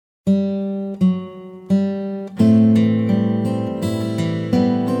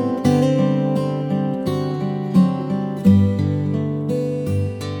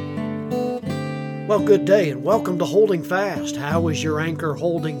good day and welcome to Holding Fast. How is your anchor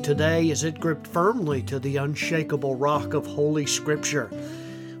holding today? Is it gripped firmly to the unshakable rock of Holy Scripture?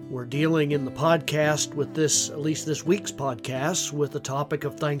 We're dealing in the podcast with at least this week's podcast, with the topic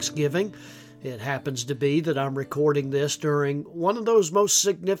of Thanksgiving. It happens to be that I'm recording this during one of those most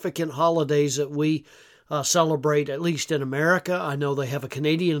significant holidays that we celebrate, at least in America. I know they have a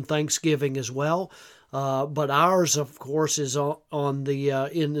Canadian Thanksgiving as well. But ours, of course, is in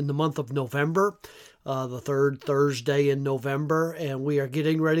the month of November, the third Thursday in November, and we are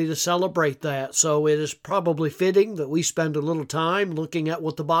getting ready to celebrate that. So it is probably fitting that we spend a little time looking at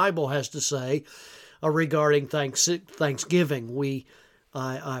what the Bible has to say regarding Thanksgiving.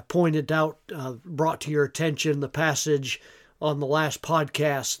 I pointed out, brought to your attention the passage on the last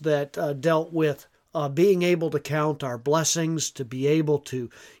podcast that dealt with being able to count our blessings, to be able to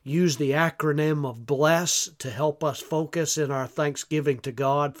use the acronym of BLESS to help us focus in our thanksgiving to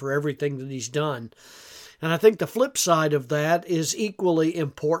God for everything that He's done. And I think the flip side of that is equally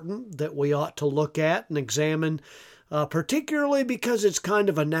important that we ought to look at and examine, particularly because it's kind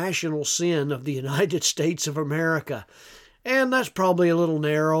of a national sin of the United States of America. And that's probably a little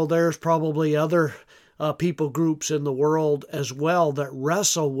narrow. There's probably other people groups in the world as well that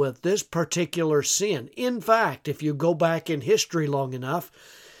wrestle with this particular sin. In fact, if you go back in history long enough,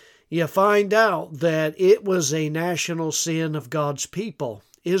 you find out that it was a national sin of God's people,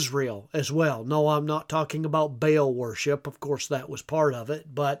 Israel, as well. No, I'm not talking about Baal worship. Of course, that was part of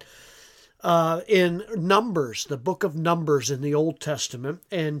it. But in Numbers, the book of Numbers in the Old Testament,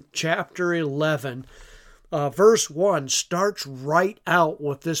 and chapter 11, verse 1 starts right out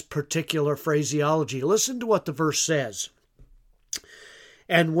with this particular phraseology. Listen to what the verse says.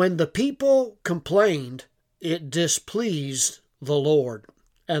 And when the people complained, it displeased the Lord.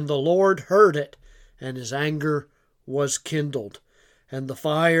 And the Lord heard it, and His anger was kindled. And the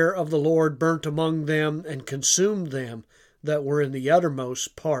fire of the Lord burnt among them and consumed them that were in the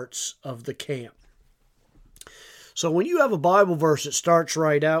uttermost parts of the camp. So when you have a Bible verse that starts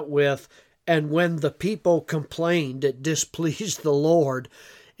right out with, and when the people complained, it displeased the Lord,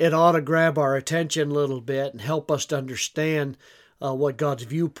 it ought to grab our attention a little bit and help us to understand what God's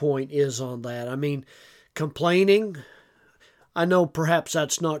viewpoint is on that. I mean, complaining, I know perhaps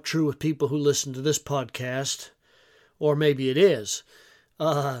that's not true with people who listen to this podcast, or maybe it is.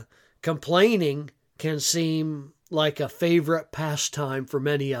 Complaining can seem like a favorite pastime for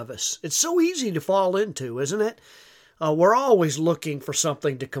many of us. It's so easy to fall into, isn't it? We're always looking for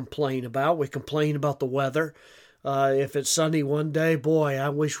something to complain about. We complain about the weather. If it's sunny one day, boy, I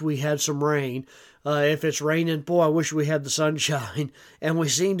wish we had some rain. If it's raining, boy, I wish we had the sunshine. And we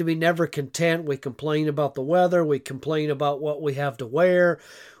seem to be never content. We complain about the weather. We complain about what we have to wear.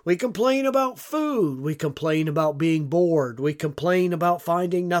 We complain about food. We complain about being bored. We complain about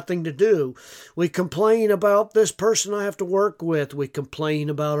finding nothing to do. We complain about this person I have to work with. We complain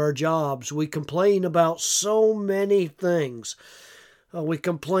about our jobs. We complain about so many things. We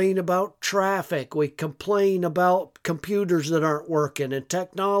complain about traffic. We complain about computers that aren't working and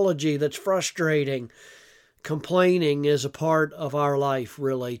technology that's frustrating. Complaining is a part of our life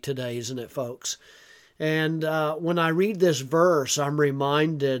really today, isn't it, folks? And when I read this verse, I'm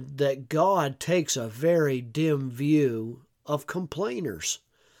reminded that God takes a very dim view of complainers.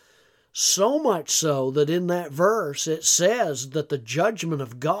 So much so that in that verse it says that the judgment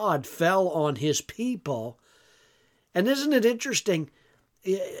of God fell on His people. And isn't it interesting?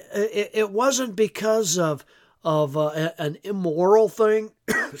 It wasn't because of an immoral thing,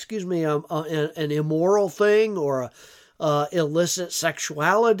 excuse me, an immoral thing or illicit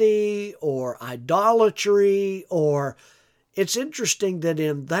sexuality or idolatry, or it's interesting that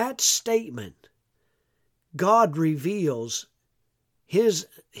in that statement, God reveals His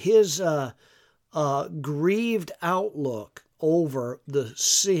grieved outlook over the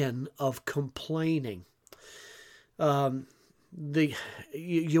sin of complaining.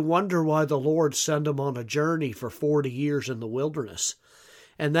 You wonder why the Lord sent them on a journey for 40 years in the wilderness.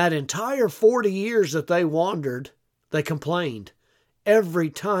 And that entire 40 years that they wandered, they complained. Every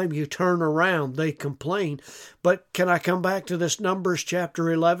time you turn around, they complain. But can I come back to this Numbers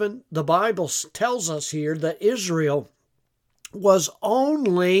chapter 11? The Bible tells us here that Israel was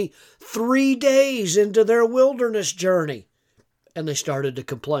only 3 days into their wilderness journey, and they started to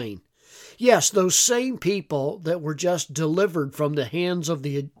complain. Yes, those same people that were just delivered from the hands of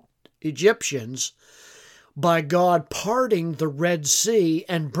the Egyptians by God parting the Red Sea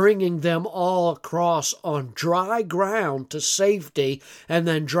and bringing them all across on dry ground to safety and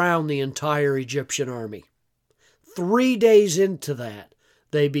then drown the entire Egyptian army. 3 days into that,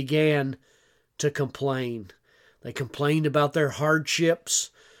 they began to complain. They complained about their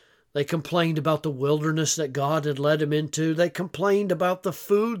hardships. They complained about the wilderness that God had led them into. They complained about the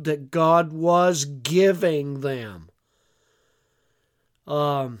food that God was giving them.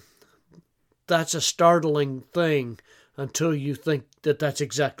 That's a startling thing until you think that that's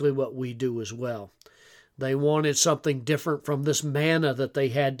exactly what we do as well. They wanted something different from this manna that they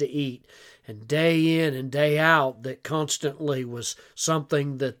had to eat. And day in and day out, that constantly was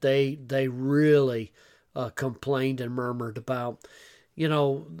something that they really complained and murmured about. You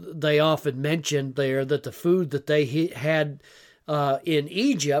know, they often mentioned there that the food that they had in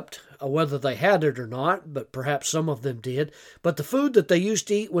Egypt, whether they had it or not, but perhaps some of them did, but the food that they used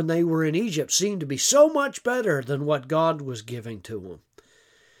to eat when they were in Egypt seemed to be so much better than what God was giving to them.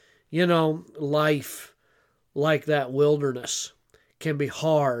 You know, life like that wilderness can be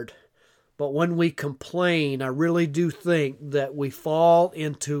hard, but when we complain, I really do think that we fall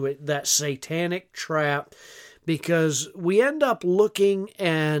into it, that satanic trap, because we end up looking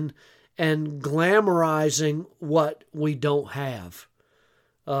and glamorizing what we don't have.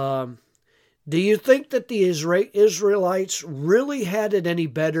 Do you think that the Israelites really had it any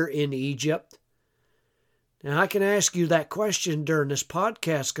better in Egypt? Now, I can ask you that question during this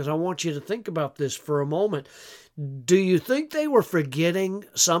podcast because I want you to think about this for a moment. Do you think they were forgetting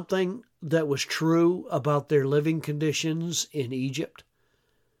something that was true about their living conditions in Egypt?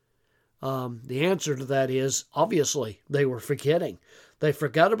 The answer to that is, obviously, they were forgetting. They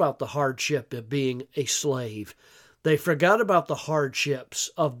forgot about the hardship of being a slave. They forgot about the hardships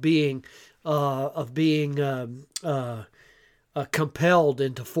of being compelled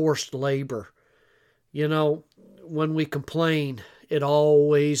into forced labor. You know, when we complain, it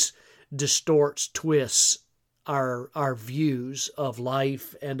always distorts, twists our views of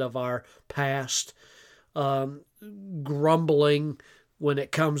life and of our past. Grumbling, when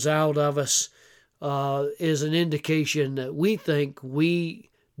it comes out of us, is an indication that we think we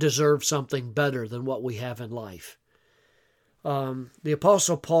deserve something better than what we have in life. The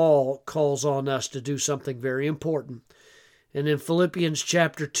Apostle Paul calls on us to do something very important. And in Philippians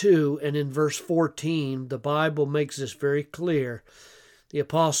chapter 2 and in verse 14, the Bible makes this very clear. The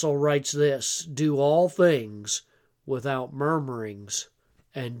apostle writes this, "Do all things without murmurings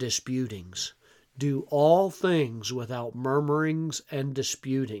and disputings." Do all things without murmurings and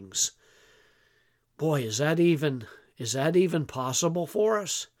disputings. Boy, is that even possible for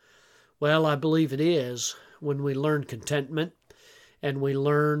us? Well, I believe it is when we learn contentment and we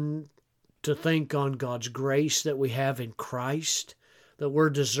learn to think on God's grace that we have in Christ, that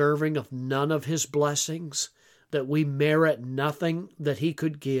we're deserving of none of His blessings, that we merit nothing that He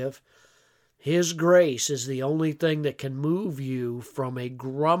could give. His grace is the only thing that can move you from a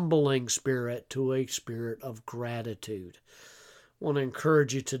grumbling spirit to a spirit of gratitude. I want to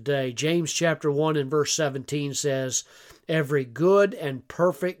encourage you today. James chapter 1 and verse 17 says, "Every good and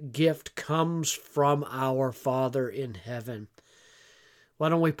perfect gift comes from our Father in heaven." Why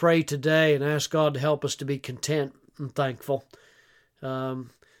don't we pray today and ask God to help us to be content and thankful,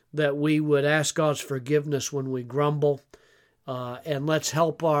 that we would ask God's forgiveness when we grumble, and let's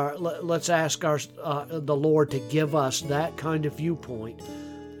ask the Lord to give us that kind of viewpoint.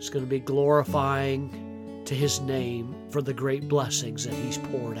 It's going to be glorifying to His name for the great blessings that He's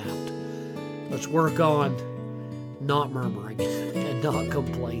poured out. Let's work on not murmuring and not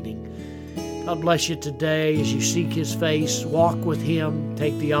complaining. God bless you today as you seek His face, walk with Him,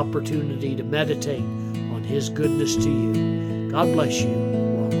 take the opportunity to meditate on His goodness to you. God bless you.